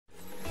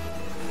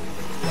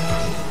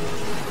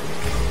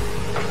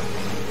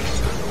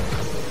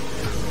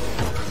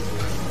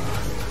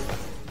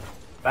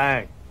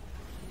Bang.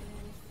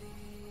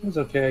 It was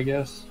okay, I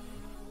guess.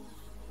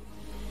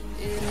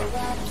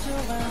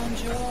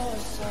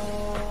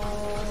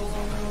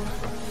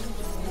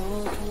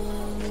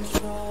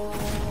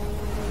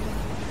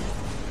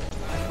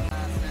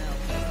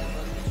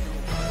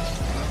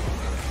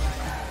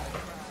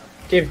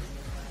 Gabe.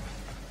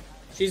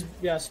 She's,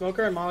 yeah,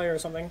 Smoker and Molly or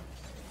something.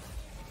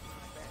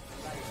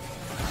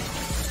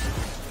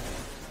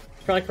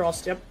 Probably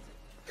crossed, yep.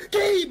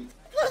 Gabe!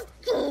 Let's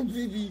go,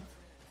 baby!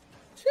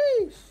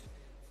 Jeez!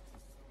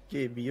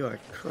 Gabe, you are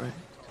cracked.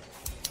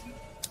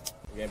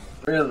 Okay.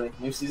 Really?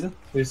 New season?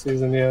 New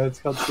season, yeah. It's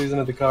called Season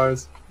of the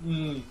Cars.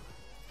 Mm.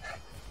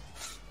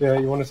 Yeah,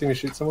 you want to see me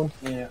shoot someone?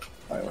 Yeah.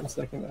 Alright, 1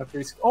 second. After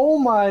he's... Oh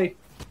my!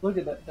 Look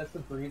at that. That's a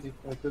breezy.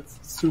 Like, that's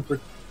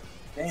super...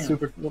 Damn.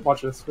 Super...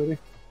 Watch this, ready?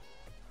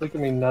 Look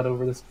at me nut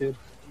over this kid.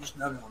 I'm just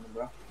nutting on him,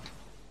 bro.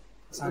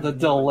 The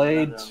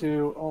delayed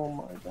too. Oh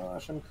my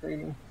gosh, I'm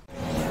craving.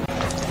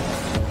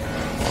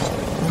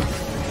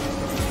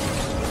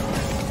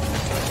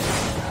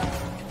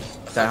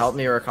 Does that help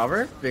me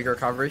recover? Big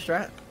recovery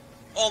strat?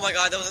 Oh my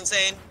god, that was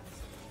insane.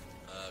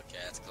 Okay,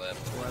 that's clip.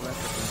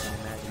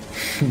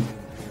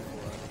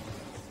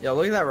 Yo,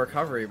 look at that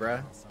recovery,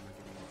 bruh.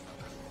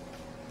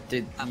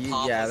 Dude,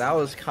 yeah, that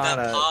was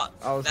kinda...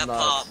 That was nuts.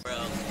 Pop, bro.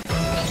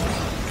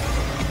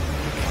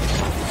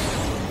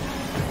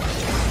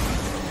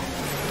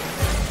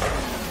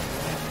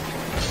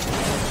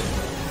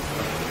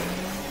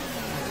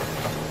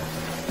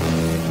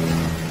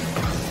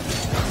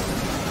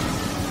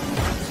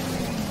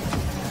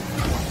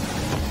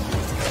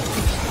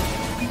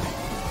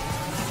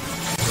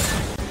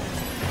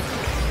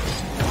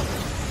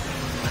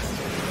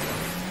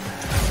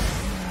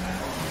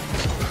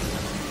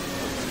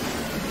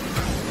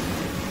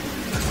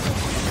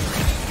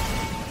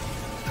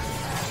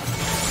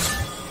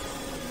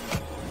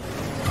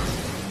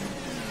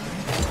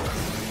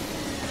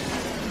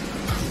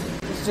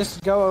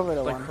 Just go over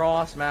the one. The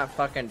cross map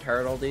fucking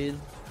turtle, dude.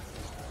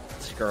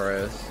 It's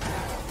gross.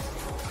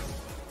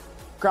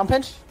 Ground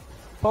pinch?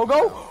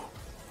 Pogo?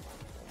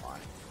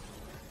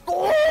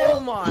 Oh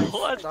my!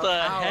 What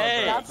the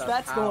heck?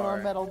 That's going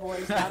on metal,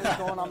 boys. That is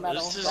going on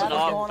metal. This is that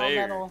not is going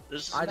fair. on metal.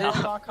 This is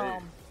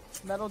metal.com.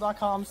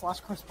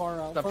 Metal.com/Chris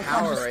The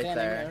power right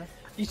there.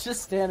 He's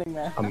just standing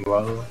there. I'm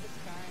low.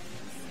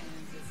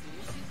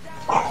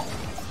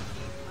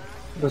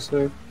 This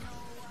way.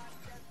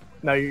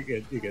 No, you're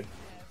good. You're good.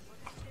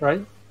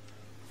 Right?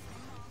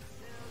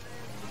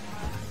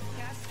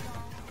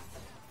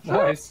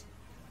 Nice.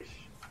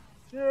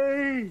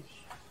 Jeez.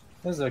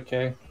 This is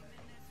okay.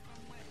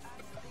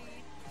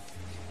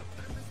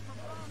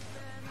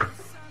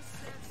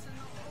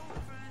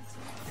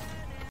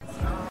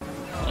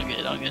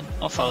 All good.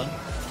 I'll follow.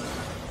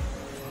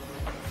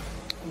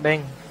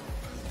 Bang.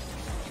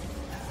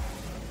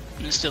 I'm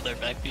gonna steal their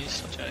back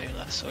piece. I'll try your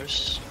last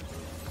source.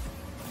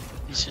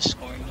 He's just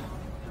scoring now.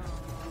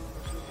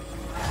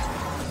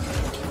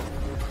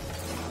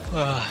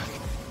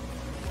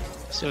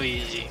 So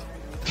easy.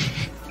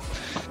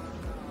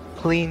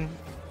 Clean.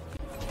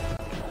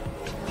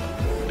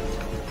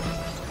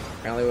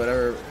 Apparently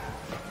whatever,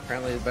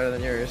 apparently it's better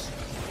than yours.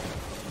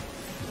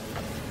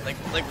 Like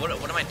what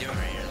am I doing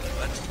right here? Like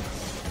what?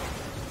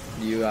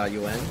 You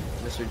win,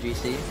 Mr.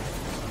 GC.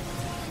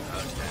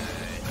 Okay.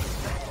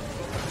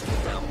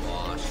 I'm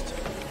washed.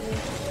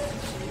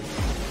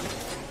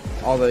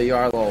 Although you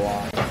are a little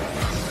washed.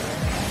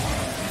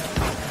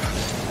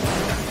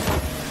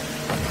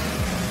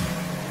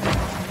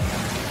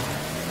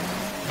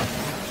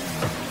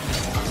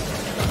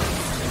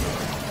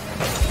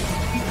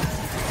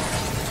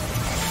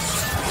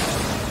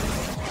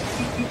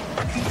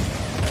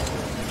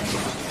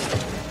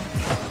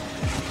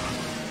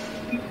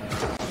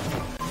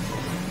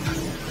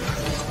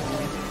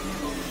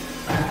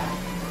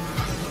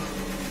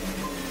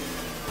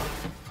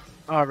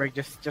 Oh, Rick,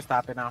 just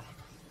stop it now.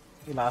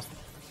 You lost.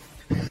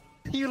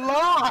 You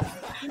lost!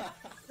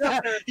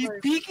 He's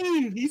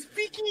peeking! He's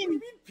peeking! What do you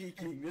mean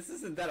peeking? This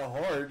isn't that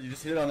hard. You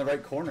just hit it on the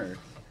right corner.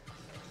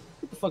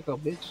 Get the fuck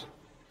up, bitch.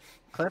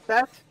 Clip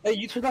that? Hey,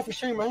 you turned off your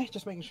stream, right?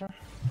 Just making sure.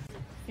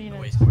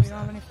 Phoenix, we don't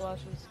have any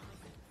flashes.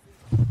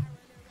 What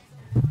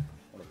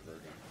a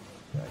birdie.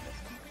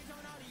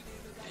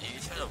 You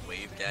just trying to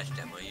wave dash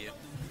demo you?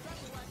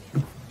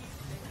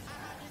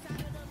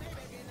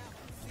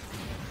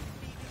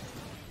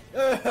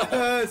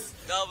 Yes!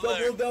 Double!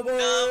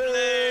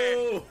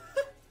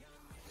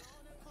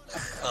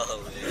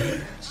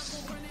 Holy.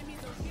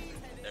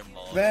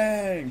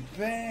 Bang!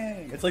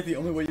 Bang! It's like the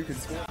only way you can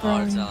score.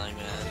 Hard telling,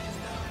 man.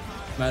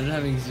 Imagine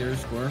having 0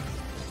 score.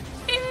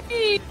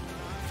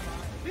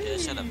 Yeah,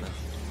 shut up, man.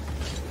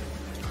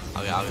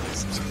 I'll give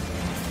this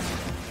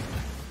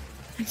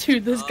some.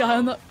 Dude, this guy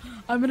on the...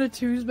 I'm in a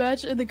twos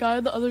match, and the guy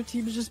on the other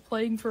team is just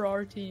playing for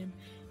our team.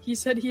 He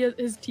said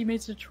his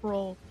teammate's a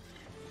troll.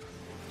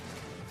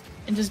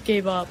 And just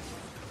gave up.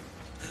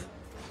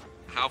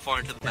 How far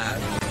into the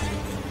map?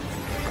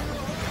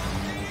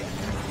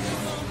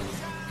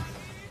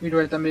 Mid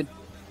vuelta mid.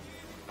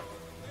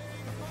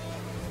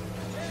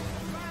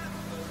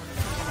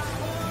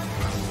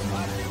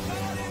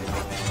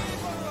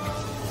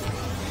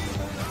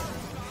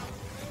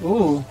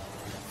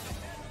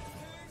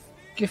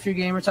 Gift your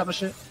gamer type of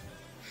shit.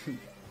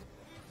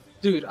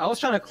 Dude, I was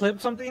trying to clip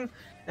something,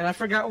 and I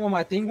forgot what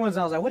my thing was.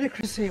 And I was like, what did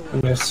Chris say? I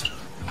missed.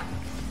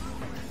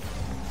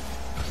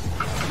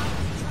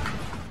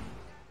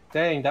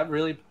 Dang, that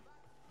really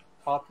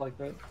popped like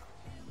that.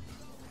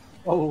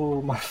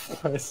 Oh, my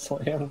I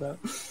slammed that.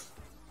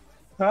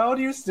 How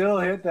do you still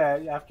hit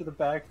that after the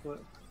backflip?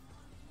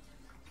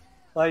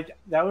 Like,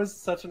 that was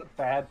such a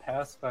bad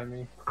pass by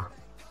me.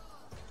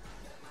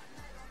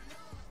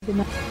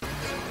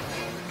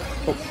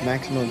 Oh,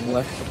 Maximum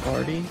left the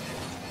party.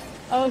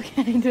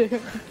 Okay,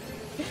 dude.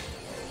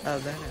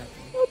 How'd that happen?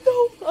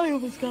 Oh no! I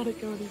almost got it,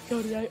 Cody.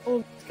 Cody, I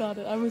almost got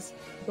it. I was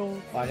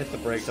gold. Oh, I hit the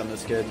brakes on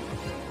this kid.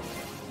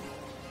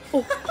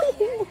 Oh.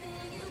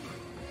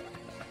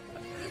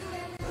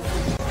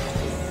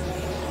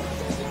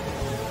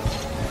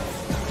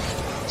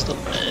 Still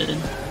red.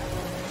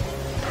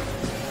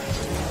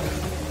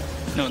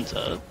 No one's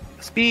up.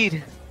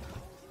 Speed.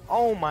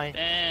 Oh my.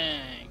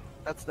 Dang.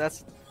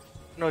 That's.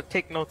 No,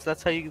 take notes.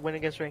 That's how you win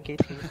against rank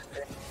 18.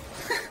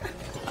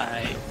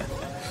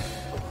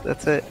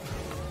 That's it.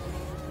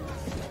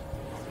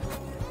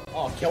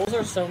 Oh, kills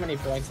are so many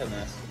points in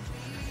this.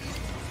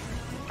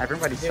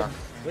 Everybody Dude, sucks.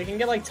 we can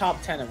get like top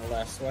 10 in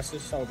West. West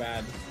is so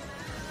bad.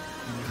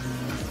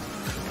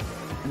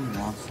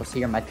 Let's see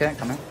your medkit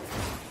coming.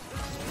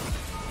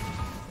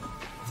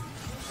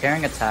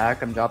 Carrying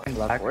attack, I'm dropping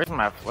left. Where's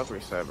my flip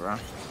reset, bro?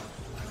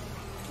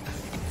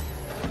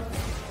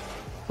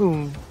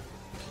 Boom.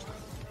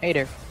 Hey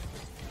there.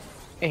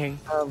 Hey.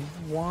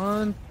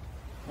 One.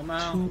 Come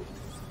out. Two.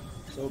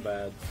 So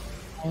bad.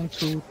 1,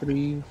 2,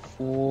 3,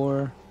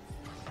 4.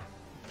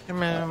 You can't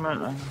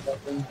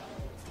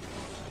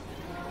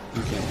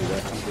do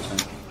that,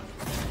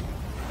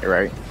 100%. You're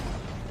right.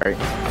 Right.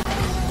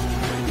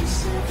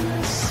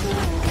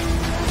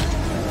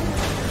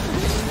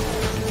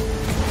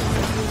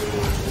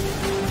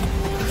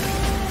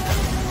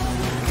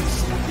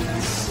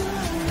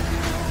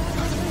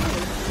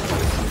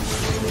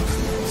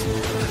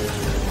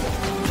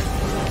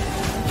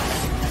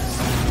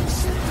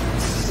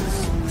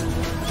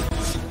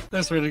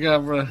 That's where to go,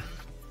 bro.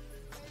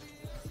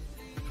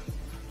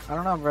 I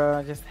don't know,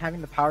 bro. Just having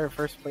the power of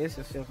first place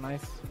just feels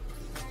nice.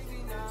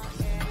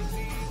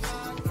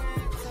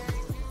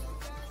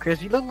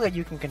 Chris, you look like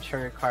you can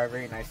control your car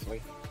very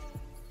nicely.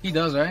 He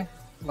does, right?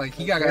 Like,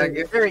 he got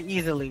very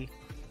easily.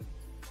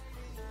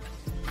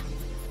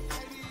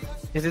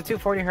 Is it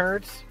 240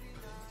 hertz?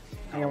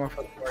 I got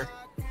 144.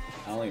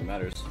 I don't think it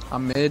matters.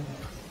 I'm mid.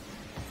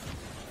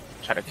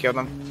 Try to kill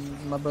them.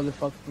 My brother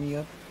fucked me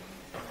up.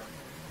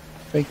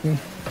 Fake me.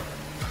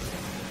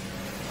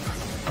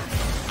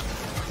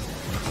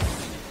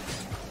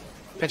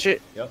 Pitch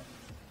it. Yep.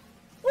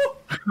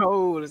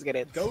 Oh, let's get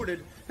it. Goated.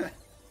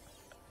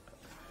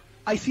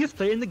 I see us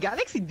play in the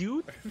galaxy,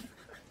 dude.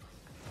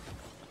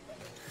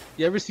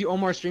 You ever see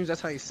Omar streams?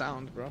 That's how he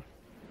sounds, bro.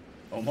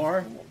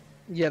 Omar?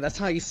 Yeah, that's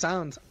how he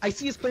sounds. I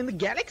see us play in the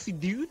galaxy,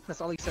 dude.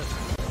 That's all he says.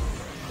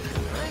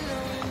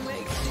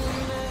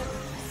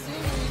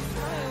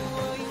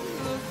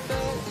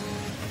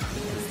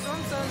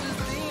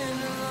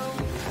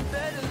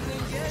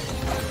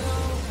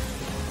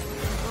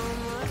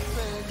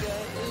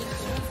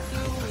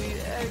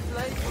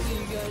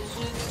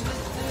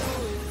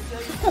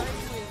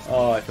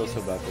 Oh, I feel so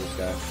bad for this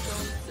guy.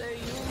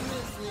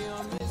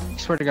 I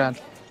swear to God.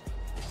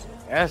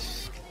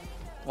 Yes.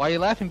 Why are you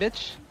laughing,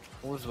 bitch?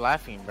 Who's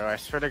laughing, bro? I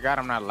swear to God,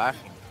 I'm not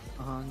laughing.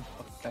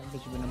 Fuck that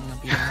bitch, but I'm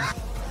gonna be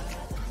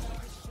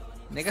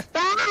Nigga,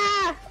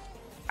 stop!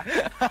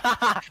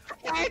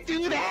 Can't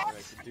do that!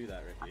 Ricky, do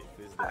that, Ricky.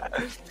 Please do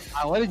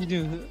that. What did you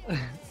do?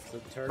 So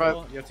the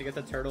turtle, you have to get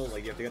the turtle,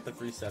 like, you have to get the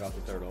free set off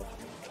the turtle.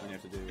 And you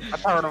have to do... A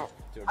turtle.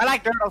 I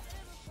like turtles.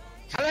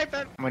 I like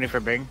that. I'm waiting for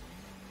Bing.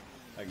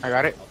 I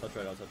got it. I'll touch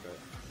right, I'll touch right.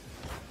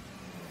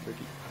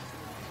 Ricky.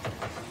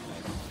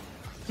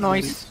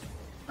 Nice.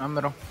 I'm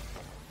middle.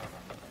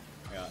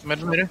 Yeah.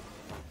 Middle.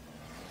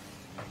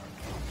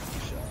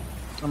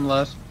 I'm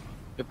last.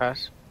 Good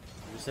pass.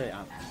 You say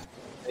I'm...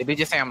 Maybe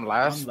just say I'm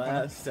last. I'm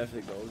last.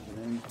 Definitely goes,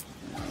 man.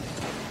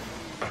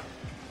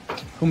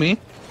 Who, me?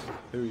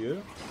 Who,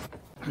 you?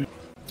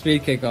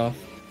 Speed kickoff.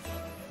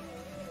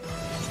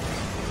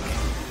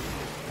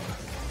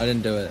 I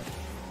didn't do it.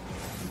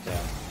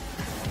 Yeah.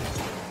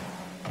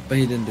 But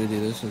he didn't do it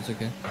either, so it's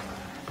okay.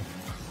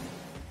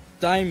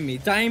 Dime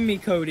me,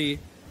 Cody.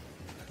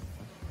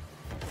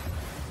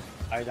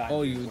 I dimed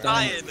Oh, you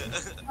dimed.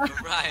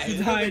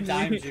 Ryan. I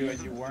dimed you and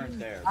you weren't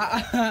there.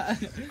 I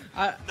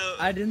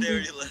didn't. There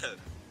you left.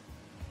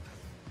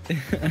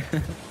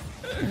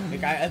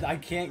 Like, I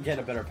can't get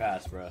a better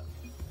pass, bro.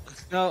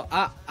 No,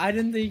 I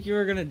didn't think you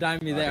were gonna dime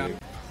me there.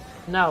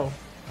 No.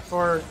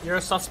 You're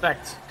a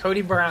suspect.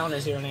 Cody Brown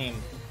is your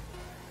name.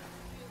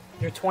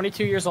 You're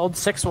 22 years old,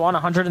 6'1",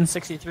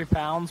 163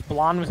 pounds,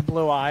 blonde with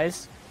blue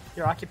eyes.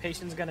 Your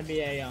occupation's gonna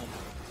be a,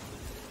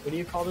 what do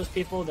you call those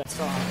people that's,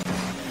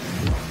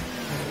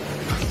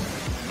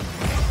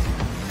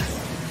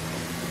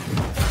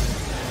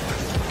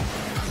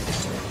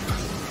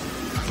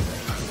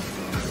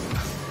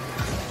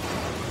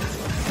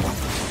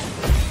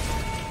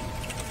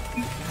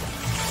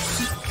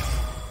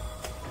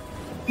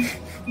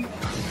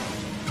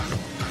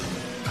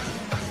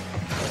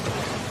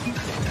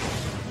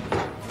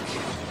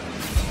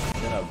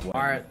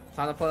 Alright,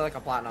 time to play like a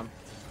platinum.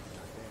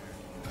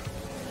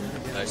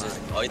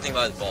 All you think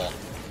about is ball.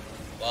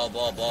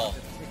 Ball.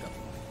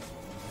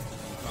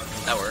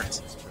 That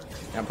worked.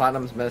 Yeah,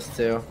 platinum's missed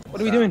too.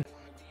 What are we doing?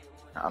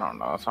 I don't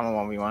know.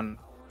 Someone 1v1.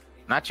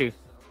 Not you.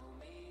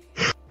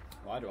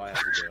 Why do I have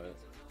to do it?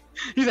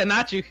 He said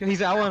not you. He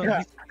said I want.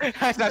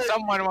 I said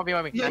someone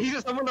 1v1 me. Yeah, he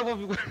said someone to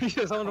 1v1. He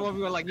said someone to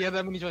 1v1. Like, yeah,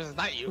 that many choices.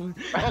 Not you.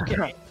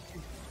 Okay.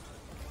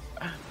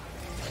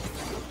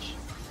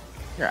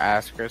 Your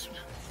ass, Crisp.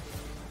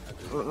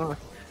 Let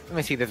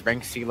me see this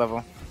rank C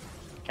level.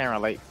 Can't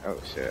relate. Oh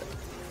shit.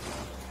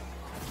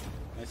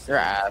 Your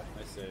ass.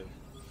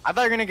 I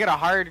thought you were gonna get a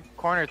hard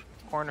corner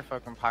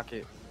fucking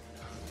pocket.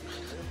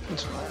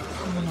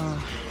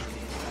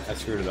 I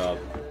screwed it up.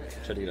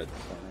 Should have get a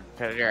corner.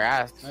 Cause your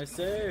ass. Nice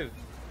save.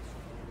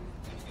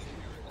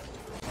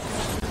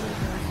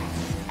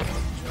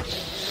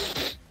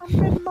 I'm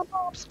in my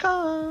mom's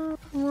car.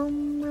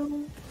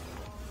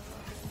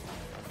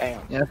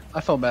 Damn. Yeah,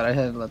 I felt bad. I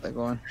had to let that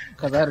go in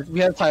because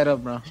we had to tie it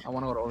up, bro. I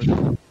want to go to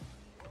overtime.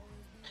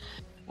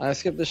 I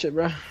skipped this shit,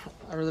 bro.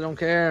 I really don't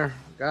care.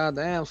 God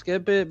damn,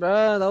 skip it,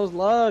 bro. That was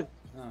luck.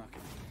 Oh,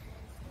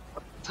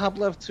 okay. Top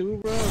left 2,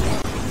 bro.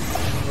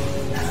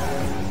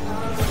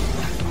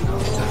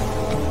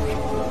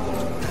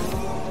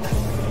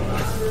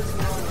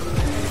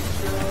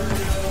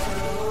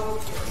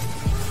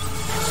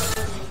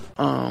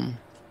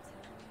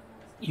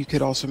 You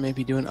could also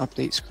maybe do an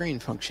update screen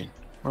function,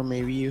 or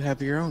maybe you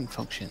have your own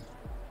function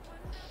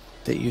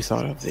that you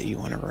thought of that you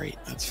want to write.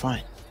 That's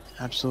fine.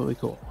 Absolutely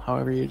cool.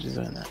 However you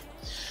design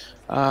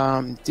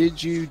that.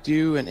 Did you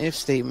do an if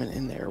statement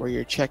in there where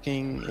you're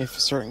checking if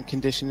a certain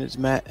condition is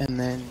met and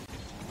then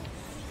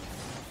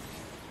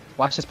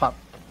watch this pop?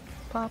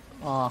 Pop.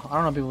 Oh, I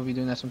don't know. People be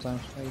doing that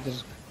sometimes. Like,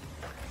 just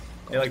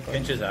It like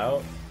pinches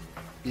out.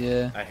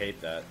 Yeah. I hate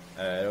that.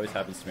 It always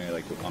happens to me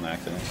like on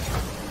accident.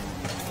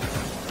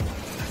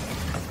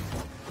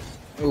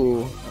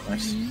 Ooh.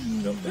 Nice.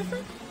 Built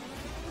different.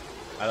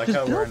 I like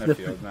how we're in a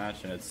field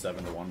match and it's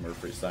 7-1. We're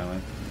freestyling.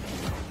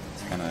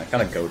 It's kind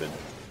of goated.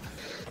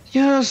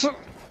 Yeah. So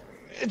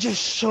it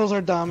just shows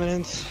our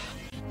dominance.